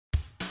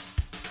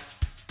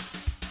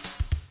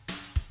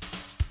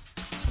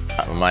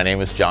My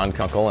name is John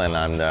Kunkel, and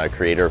I'm the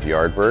creator of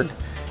Yardbird,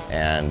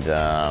 and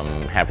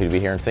happy to be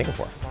here in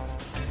Singapore.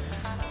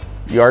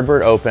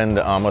 Yardbird opened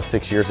almost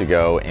 6 years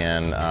ago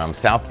in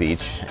South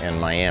Beach in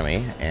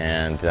Miami,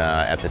 and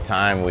at the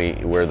time we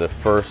were the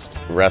first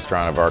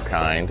restaurant of our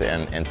kind,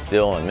 and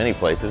still in many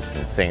places,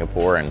 in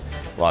Singapore and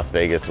Las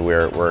Vegas,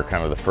 we're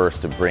kind of the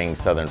first to bring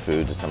Southern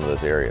food to some of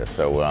those areas.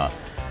 So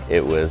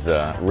it was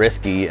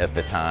risky at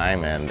the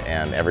time,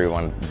 and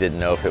everyone didn't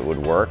know if it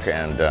would work,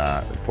 and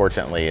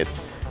fortunately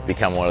it's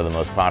become one of the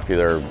most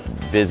popular,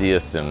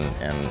 busiest,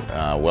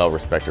 and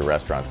well-respected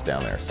restaurants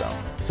down there.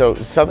 So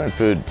Southern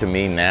food to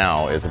me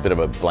now is a bit of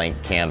a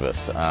blank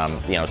canvas.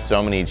 You know,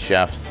 so many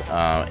chefs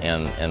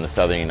in the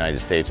Southern United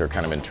States are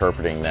kind of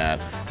interpreting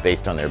that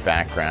based on their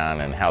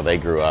background and how they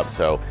grew up.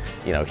 So,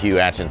 you know, Hugh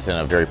Atchison,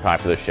 a very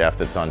popular chef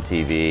that's on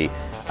TV,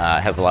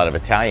 has a lot of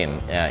Italian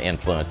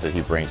influence that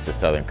he brings to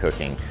Southern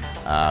cooking.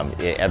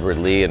 Edward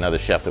Lee, another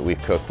chef that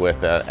we've cooked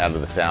with out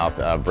of the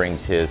South,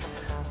 brings his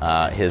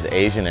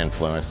Asian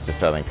influence to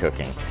Southern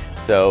cooking.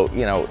 So,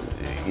 you know,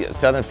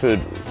 Southern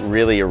food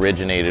really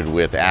originated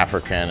with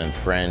African and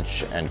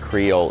French and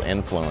Creole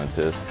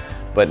influences,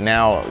 but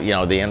now, you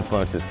know, the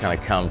influences kind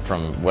of come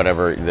from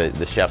whatever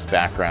the chef's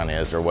background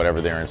is or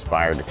whatever they're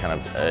inspired to kind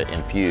of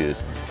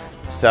infuse.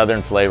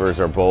 Southern flavors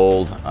are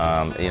bold.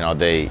 You know,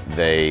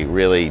 they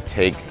really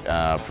take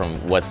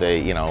from what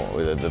they, you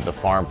know, the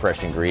farm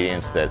fresh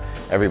ingredients that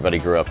everybody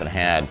grew up and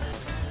had.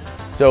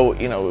 So,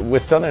 you know,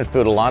 with Southern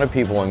food, a lot of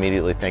people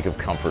immediately think of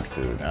comfort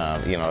food.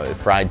 You know,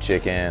 fried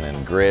chicken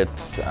and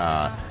grits,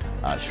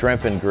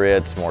 shrimp and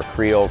grits, more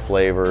Creole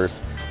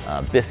flavors,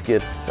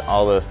 biscuits,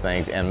 all those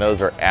things, and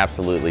those are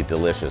absolutely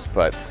delicious.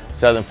 But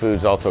Southern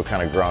food's also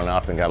kind of grown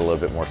up and got a little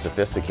bit more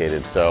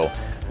sophisticated. So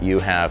you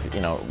have,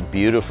 you know,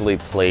 beautifully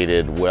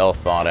plated, well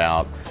thought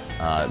out,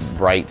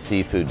 bright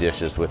seafood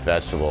dishes with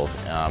vegetables.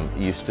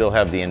 You still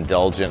have the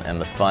indulgent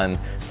and the fun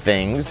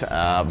things,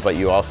 but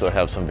you also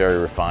have some very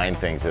refined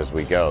things as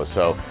we go.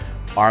 So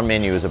our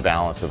menu is a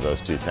balance of those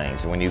two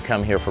things. When you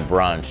come here for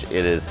brunch,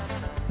 it is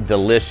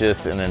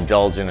delicious and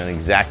indulgent and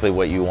exactly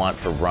what you want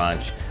for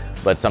brunch.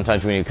 But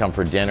sometimes when you come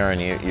for dinner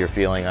and you're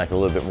feeling like a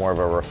little bit more of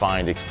a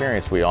refined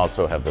experience, we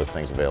also have those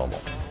things available.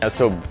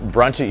 So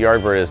brunch at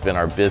Yardbird has been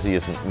our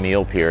busiest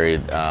meal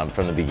period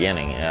from the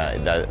beginning.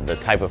 The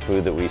type of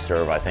food that we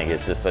serve, I think,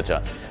 is just such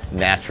a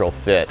natural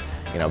fit.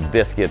 You know,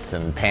 biscuits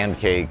and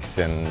pancakes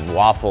and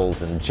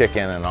waffles and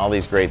chicken and all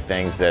these great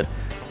things that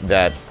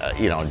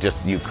you know,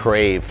 just you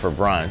crave for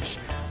brunch.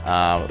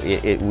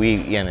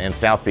 In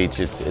South Beach,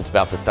 it's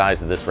about the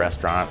size of this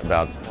restaurant,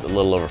 about a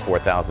little over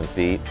 4,000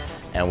 feet,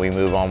 and we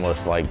move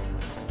almost like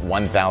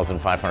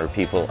 1,500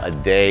 people a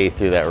day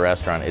through that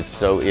restaurant.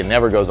 It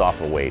never goes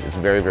off a weight. It's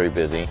very, very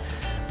busy.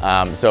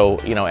 So,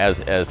 you know,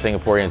 as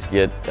Singaporeans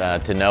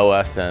get to know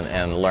us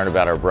and learn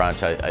about our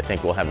brunch, I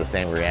think we'll have the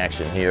same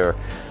reaction here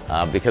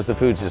because the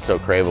food's just so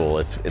craveable.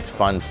 It's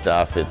fun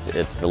stuff.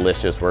 It's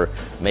delicious. We're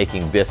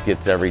making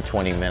biscuits every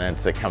 20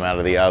 minutes that come out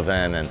of the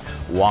oven, and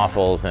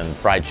waffles and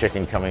fried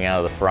chicken coming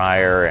out of the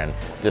fryer, and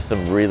just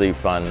some really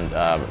fun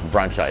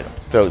brunch items.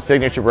 So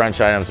signature brunch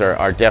items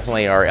are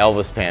definitely our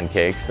Elvis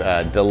pancakes,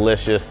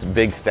 delicious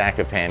big stack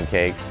of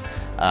pancakes.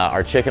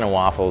 Our chicken and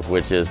waffles,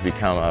 which has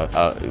become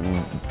a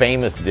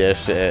famous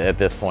dish at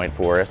this point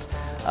for us.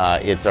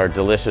 It's our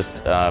delicious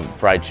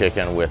fried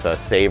chicken with a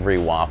savory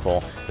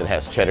waffle that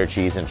has cheddar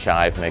cheese and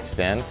chive mixed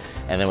in.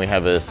 And then we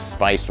have a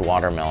spiced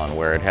watermelon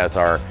where it has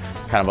our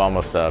kind of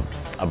almost a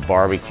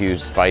barbecue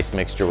spice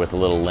mixture with a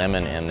little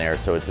lemon in there,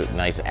 so it's a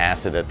nice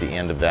acid at the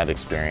end of that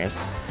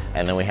experience.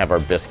 And then we have our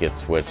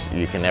biscuits, which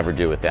you can never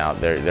do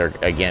without. They're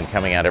again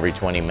coming out every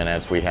 20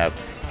 minutes. We have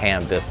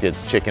ham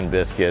biscuits, chicken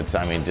biscuits,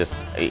 I mean, just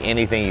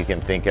anything you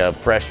can think of,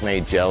 fresh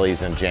made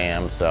jellies and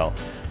jams, so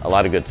a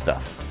lot of good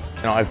stuff.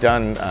 You know,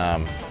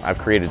 I've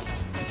created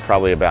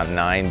probably about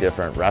 9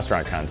 different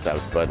restaurant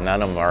concepts, but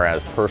none of them are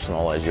as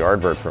personal as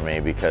Yardbird for me,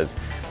 because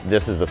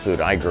this is the food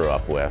I grew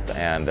up with.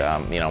 And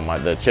you know,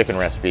 the chicken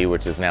recipe,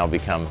 which has now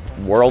become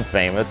world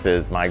famous,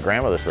 is my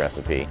grandmother's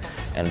recipe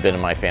and been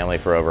in my family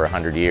for over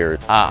 100 years.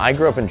 I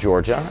grew up in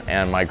Georgia,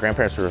 and my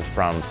grandparents were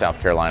from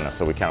South Carolina,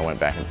 so we kind of went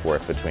back and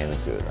forth between the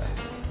two of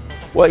them.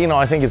 Well, you know,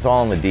 I think it's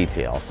all in the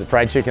details.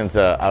 Fried chicken's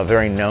a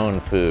very known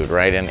food,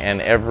 right?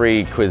 And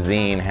every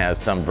cuisine has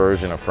some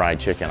version of fried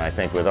chicken. I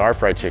think with our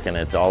fried chicken,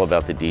 it's all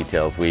about the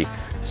details. We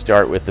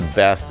start with the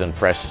best and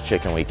freshest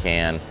chicken we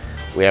can.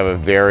 We have a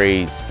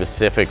very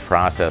specific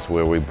process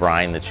where we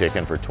brine the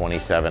chicken for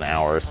 27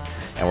 hours,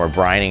 and we're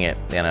brining it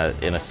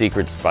in a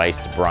secret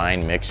spiced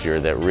brine mixture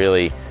that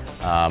really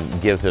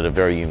gives it a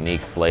very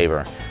unique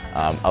flavor.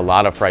 A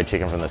lot of fried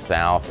chicken from the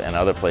South and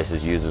other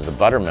places uses a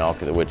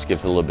buttermilk, which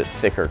gives it a little bit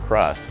thicker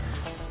crust.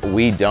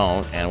 We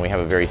don't, and we have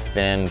a very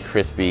thin,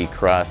 crispy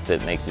crust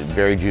that makes it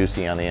very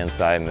juicy on the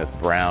inside and this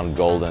brown,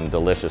 golden,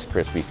 delicious,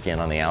 crispy skin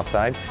on the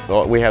outside.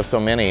 Well, we have so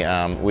many.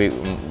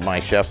 My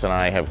chefs and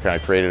I have kind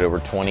of created over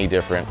 20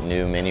 different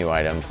new menu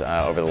items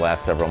over the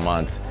last several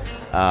months.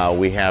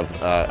 We have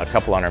a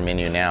couple on our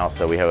menu now.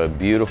 So we have a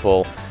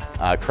beautiful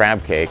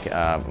crab cake,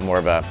 more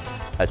of a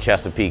a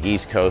Chesapeake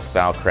East Coast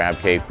style crab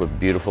cake with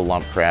beautiful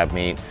lump crab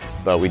meat,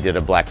 but we did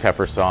a black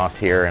pepper sauce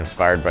here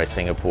inspired by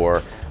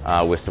Singapore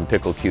with some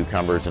pickled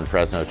cucumbers and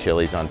Fresno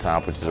chilies on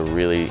top, which is a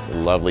really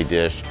lovely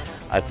dish.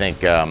 I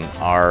think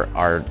our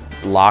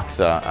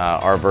laksa,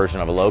 our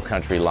version of a low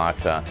country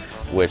laksa,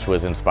 which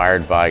was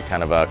inspired by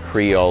kind of a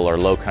Creole or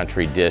low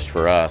country dish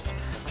for us.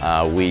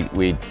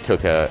 We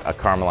took a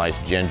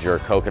caramelized ginger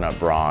coconut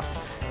broth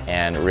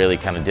and really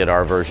kind of did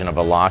our version of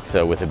a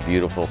laksa with a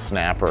beautiful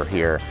snapper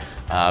here.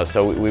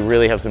 So we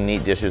really have some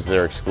neat dishes that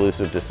are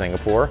exclusive to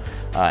Singapore,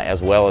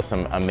 as well as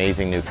some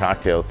amazing new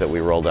cocktails that we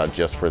rolled out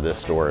just for this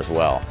store as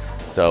well.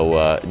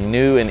 So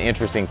new and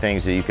interesting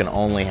things that you can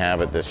only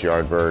have at this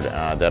Yardbird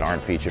that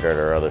aren't featured at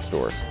our other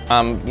stores.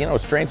 You know,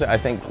 strange, I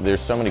think there's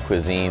so many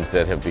cuisines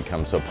that have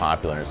become so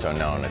popular and so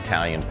known.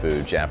 Italian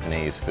food,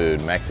 Japanese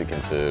food,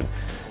 Mexican food.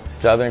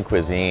 Southern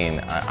cuisine,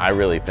 I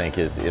really think,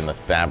 is in the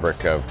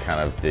fabric of kind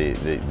of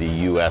the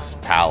U.S.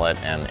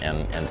 palate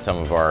and some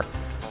of our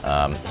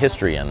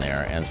history in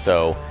there. And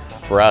so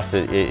for us,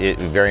 it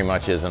very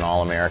much is an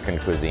all-American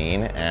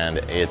cuisine, and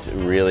it's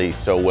really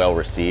so well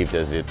received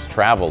as it's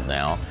traveled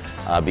now.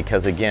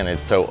 Because again,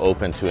 it's so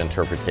open to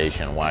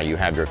interpretation. While you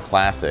have your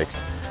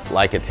classics,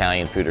 like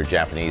Italian food or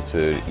Japanese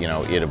food, you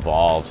know, it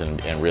evolves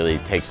and really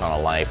takes on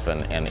a life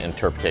and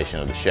interpretation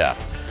of the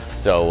chef.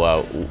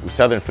 So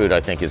Southern food,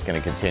 I think, is going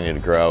to continue to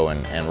grow,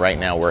 and right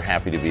now we're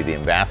happy to be the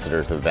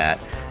ambassadors of that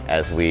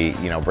as we,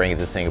 you know, bring it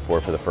to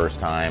Singapore for the first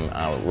time,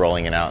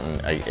 rolling it out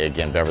in,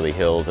 again, Beverly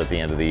Hills at the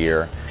end of the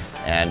year.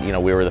 And you know,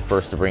 we were the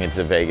first to bring it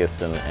to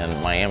Vegas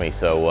and Miami,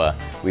 so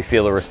we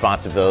feel a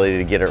responsibility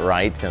to get it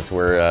right since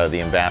we're the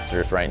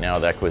ambassadors right now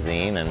of that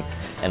cuisine, and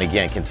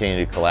again,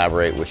 continue to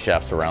collaborate with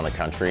chefs around the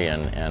country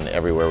and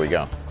everywhere we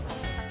go.